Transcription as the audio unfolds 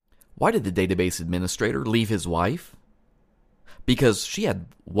Why did the database administrator leave his wife? Because she had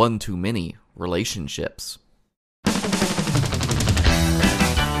one too many relationships.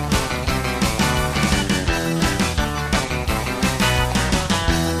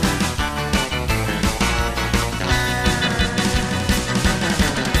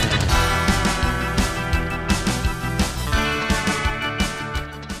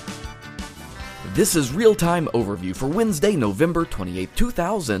 This is Real-Time Overview for Wednesday, November 28,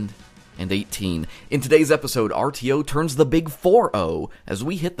 2018. In today's episode, RTO turns the big 4-0 as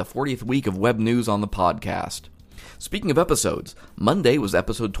we hit the 40th week of web news on the podcast. Speaking of episodes, Monday was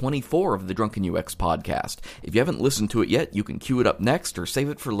episode 24 of the Drunken UX podcast. If you haven't listened to it yet, you can queue it up next or save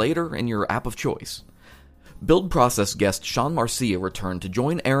it for later in your app of choice. Build Process guest Sean Marcia returned to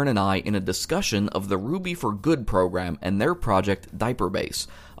join Aaron and I in a discussion of the Ruby for Good program and their project Diaperbase,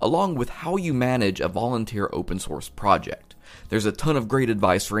 along with how you manage a volunteer open source project. There's a ton of great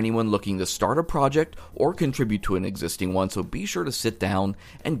advice for anyone looking to start a project or contribute to an existing one, so be sure to sit down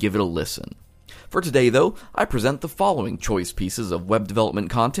and give it a listen. For today, though, I present the following choice pieces of web development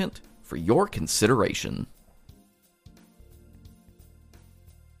content for your consideration.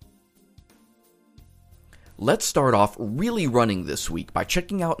 Let's start off really running this week by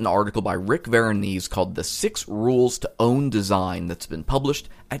checking out an article by Rick Veronese called The 6 Rules to Own Design that's been published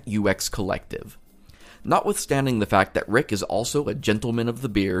at UX Collective. Notwithstanding the fact that Rick is also a gentleman of the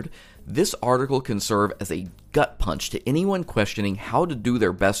beard, this article can serve as a gut punch to anyone questioning how to do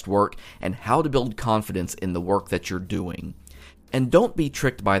their best work and how to build confidence in the work that you're doing. And don't be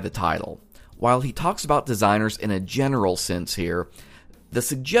tricked by the title. While he talks about designers in a general sense here, the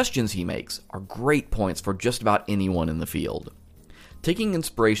suggestions he makes are great points for just about anyone in the field. Taking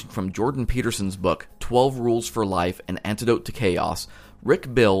inspiration from Jordan Peterson's book, 12 Rules for Life, An Antidote to Chaos,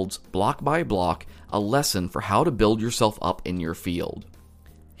 Rick builds, block by block, a lesson for how to build yourself up in your field.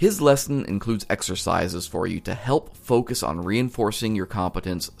 His lesson includes exercises for you to help focus on reinforcing your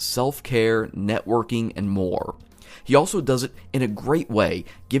competence, self-care, networking, and more. He also does it in a great way,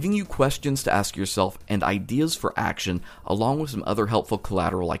 giving you questions to ask yourself and ideas for action, along with some other helpful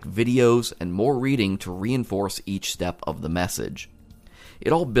collateral like videos and more reading to reinforce each step of the message.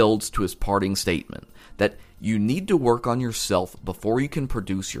 It all builds to his parting statement that you need to work on yourself before you can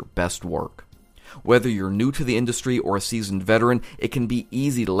produce your best work. Whether you're new to the industry or a seasoned veteran, it can be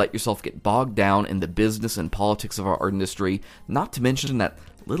easy to let yourself get bogged down in the business and politics of our industry, not to mention that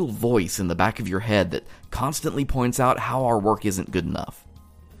little voice in the back of your head that constantly points out how our work isn't good enough.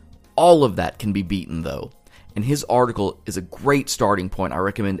 All of that can be beaten, though, and his article is a great starting point I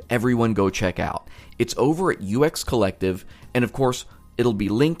recommend everyone go check out. It's over at UX Collective, and of course, it'll be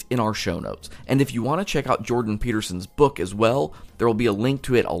linked in our show notes. And if you want to check out Jordan Peterson's book as well, there will be a link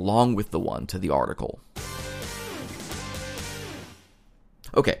to it along with the one to the article.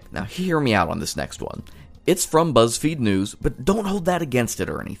 Okay, now hear me out on this next one. It's from BuzzFeed News, but don't hold that against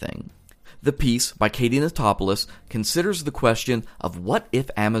it or anything. The piece, by Katie Natopoulos, considers the question of what if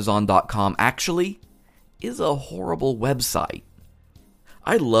Amazon.com actually is a horrible website.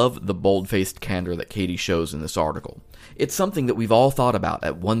 I love the bold-faced candor that Katie shows in this article. It's something that we've all thought about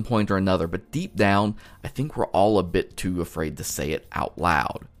at one point or another, but deep down, I think we're all a bit too afraid to say it out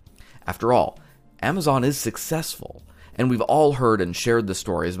loud. After all, Amazon is successful, and we've all heard and shared the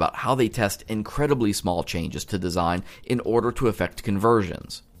stories about how they test incredibly small changes to design in order to affect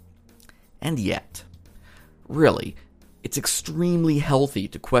conversions. And yet, really, it's extremely healthy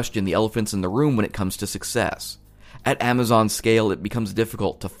to question the elephants in the room when it comes to success. At Amazon's scale, it becomes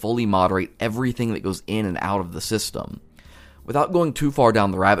difficult to fully moderate everything that goes in and out of the system. Without going too far down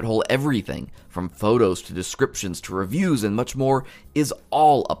the rabbit hole, everything, from photos to descriptions to reviews and much more, is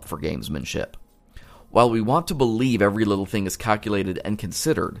all up for gamesmanship. While we want to believe every little thing is calculated and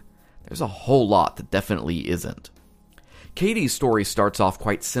considered, there's a whole lot that definitely isn't. Katie's story starts off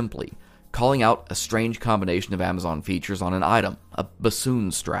quite simply, calling out a strange combination of Amazon features on an item, a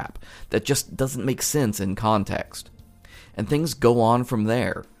bassoon strap, that just doesn't make sense in context. And things go on from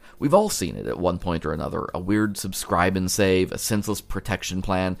there. We've all seen it at one point or another, a weird subscribe and save, a senseless protection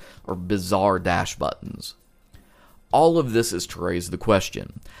plan, or bizarre dash buttons. All of this is to raise the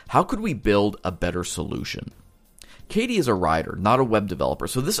question, how could we build a better solution? Katie is a writer, not a web developer,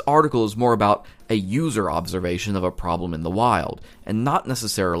 so this article is more about a user observation of a problem in the wild, and not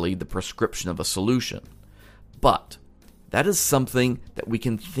necessarily the prescription of a solution. But that is something that we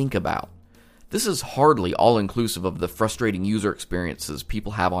can think about. This is hardly all-inclusive of the frustrating user experiences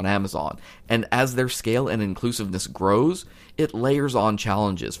people have on Amazon, and as their scale and inclusiveness grows, it layers on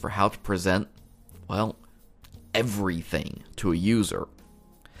challenges for how to present, well, everything to a user.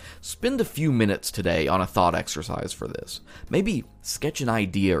 Spend a few minutes today on a thought exercise for this. Maybe sketch an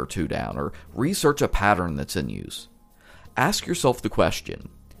idea or two down, or research a pattern that's in use. Ask yourself the question,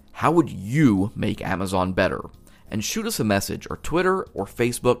 how would you make Amazon better? And shoot us a message, or Twitter or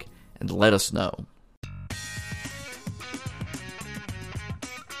Facebook, and let us know.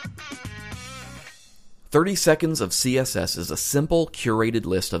 "30 Seconds of CSS" is a simple, curated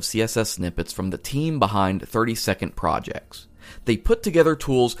list of CSS snippets from the team behind 30-second projects. They put together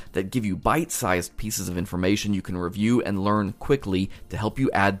tools that give you bite-sized pieces of information you can review and learn quickly to help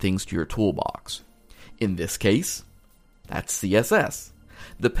you add things to your toolbox. In this case, that's CSS.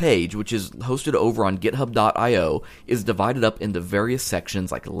 The page, which is hosted over on github.io, is divided up into various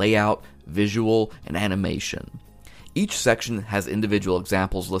sections like layout, visual, and animation. Each section has individual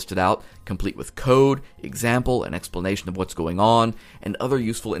examples listed out, complete with code, example, and explanation of what's going on, and other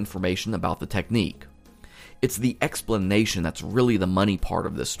useful information about the technique. It's the explanation that's really the money part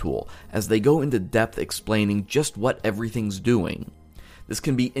of this tool, as they go into depth explaining just what everything's doing. This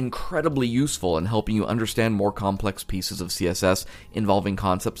can be incredibly useful in helping you understand more complex pieces of CSS involving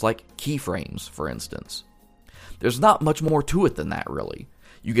concepts like keyframes, for instance. There's not much more to it than that, really.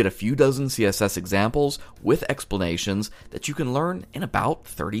 You get a few dozen CSS examples with explanations that you can learn in about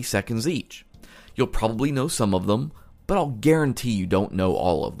 30 seconds each. You'll probably know some of them, but I'll guarantee you don't know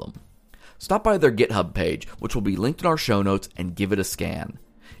all of them. Stop by their GitHub page, which will be linked in our show notes, and give it a scan.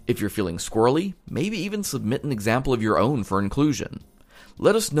 If you're feeling squirrely, maybe even submit an example of your own for inclusion.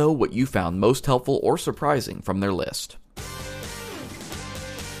 Let us know what you found most helpful or surprising from their list.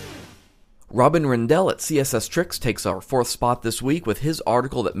 Robin Rendell at CSS Tricks takes our 4th spot this week with his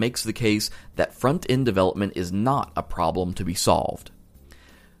article that makes the case that front-end development is not a problem to be solved.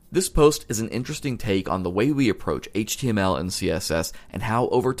 This post is an interesting take on the way we approach HTML and CSS and how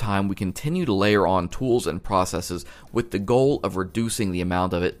over time we continue to layer on tools and processes with the goal of reducing the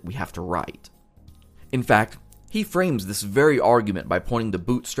amount of it we have to write. In fact, he frames this very argument by pointing to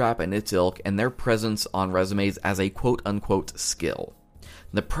Bootstrap and its ilk and their presence on resumes as a quote-unquote skill.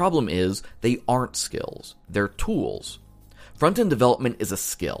 The problem is, they aren't skills, they're tools. Front-end development is a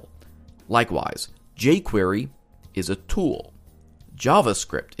skill. Likewise, jQuery is a tool.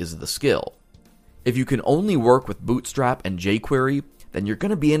 JavaScript is the skill. If you can only work with Bootstrap and jQuery, then you're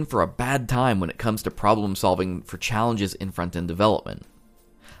going to be in for a bad time when it comes to problem solving for challenges in front-end development.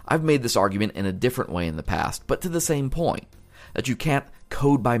 I've made this argument in a different way in the past, but to the same point, that you can't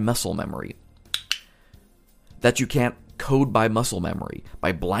code by muscle memory.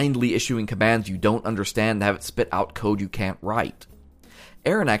 By blindly issuing commands you don't understand to have it spit out code you can't write.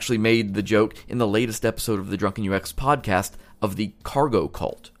 Aaron actually made the joke in the latest episode of the Drunken UX podcast of the cargo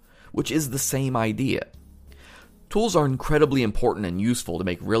cult, which is the same idea. Tools are incredibly important and useful to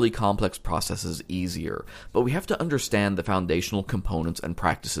make really complex processes easier, but we have to understand the foundational components and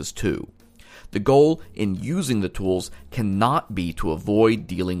practices too. The goal in using the tools cannot be to avoid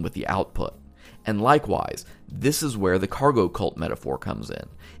dealing with the output. And likewise, this is where the cargo cult metaphor comes in.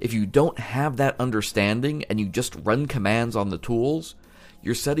 If you don't have that understanding and you just run commands on the tools,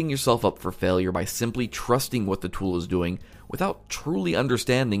 you're setting yourself up for failure by simply trusting what the tool is doing without truly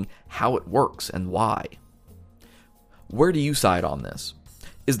understanding how it works and why. Where do you side on this?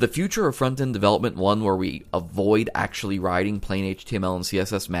 Is the future of front-end development one where we avoid actually writing plain HTML and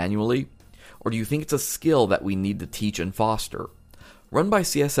CSS manually? Or do you think it's a skill that we need to teach and foster? Run by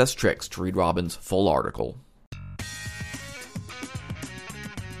CSS Tricks to read Robin's full article.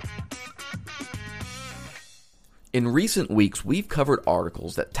 In recent weeks, we've covered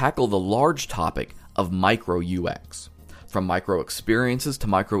articles that tackle the large topic of micro UX. From micro experiences to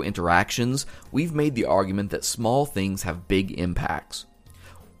micro interactions, we've made the argument that small things have big impacts.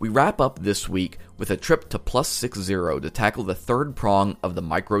 We wrap up this week with a trip to +60 to tackle the third prong of the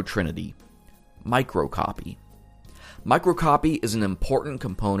micro trinity, Microcopy. Microcopy is an important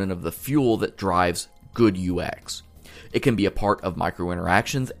component of the fuel that drives good UX. It can be a part of micro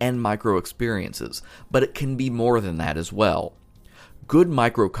interactions and micro experiences, but it can be more than that as well. Good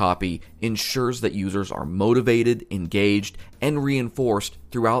microcopy ensures that users are motivated, engaged, and reinforced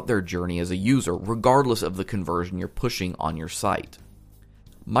throughout their journey as a user, regardless of the conversion you're pushing on your site.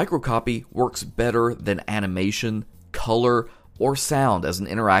 Microcopy works better than animation, color, or sound as an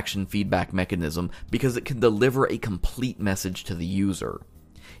interaction feedback mechanism because it can deliver a complete message to the user.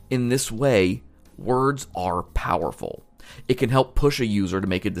 In this way, words are powerful. It can help push a user to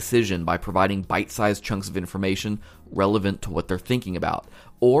make a decision by providing bite-sized chunks of information relevant to what they're thinking about,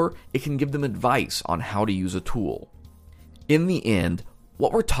 or it can give them advice on how to use a tool. In the end,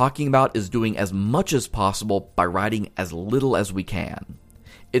 what we're talking about is doing as much as possible by writing as little as we can.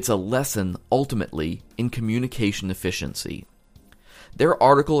 It's a lesson, ultimately, in communication efficiency. Their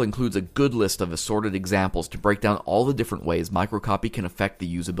article includes a good list of assorted examples to break down all the different ways microcopy can affect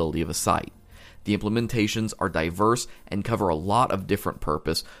the usability of a site. The implementations are diverse and cover a lot of different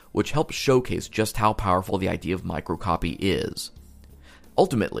purpose, which helps showcase just how powerful the idea of microcopy is.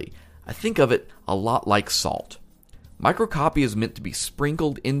 Ultimately, I think of it a lot like salt. Microcopy is meant to be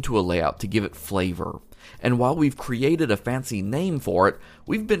sprinkled into a layout to give it flavor. And while we've created a fancy name for it,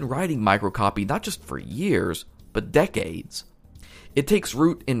 we've been writing microcopy not just for years, but decades. It takes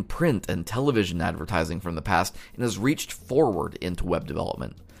root in print and television advertising from the past and has reached forward into web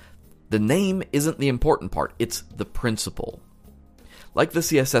development. The name isn't the important part, it's the principle. Like the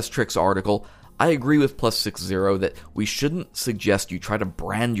CSS Tricks article, I agree with +60 that we shouldn't suggest you try to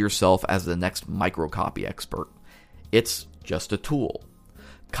brand yourself as the next microcopy expert. It's just a tool.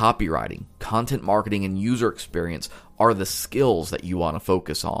 Copywriting, content marketing, and user experience are the skills that you want to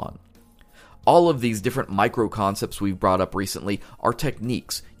focus on. All of these different micro concepts we've brought up recently are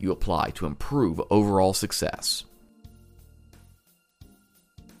techniques you apply to improve overall success.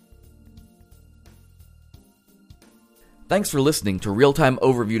 Thanks for listening to Real-Time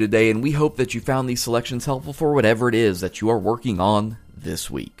Overview today, and we hope that you found these selections helpful for whatever it is that you are working on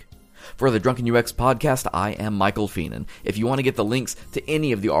this week. For the Drunken UX podcast, I am Michael Feenan. If you want to get the links to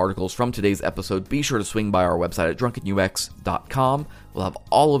any of the articles from today's episode, be sure to swing by our website at drunkenux.com. We'll have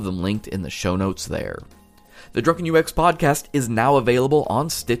all of them linked in the show notes there. The Drunken UX podcast is now available on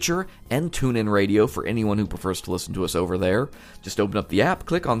Stitcher and TuneIn Radio for anyone who prefers to listen to us over there. Just open up the app,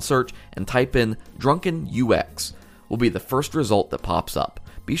 click on search, and type in Drunken UX. Will be the first result that pops up.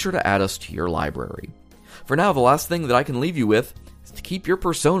 Be sure to add us to your library. For now, the last thing that I can leave you with is to keep your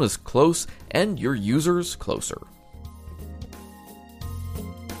personas close and your users closer.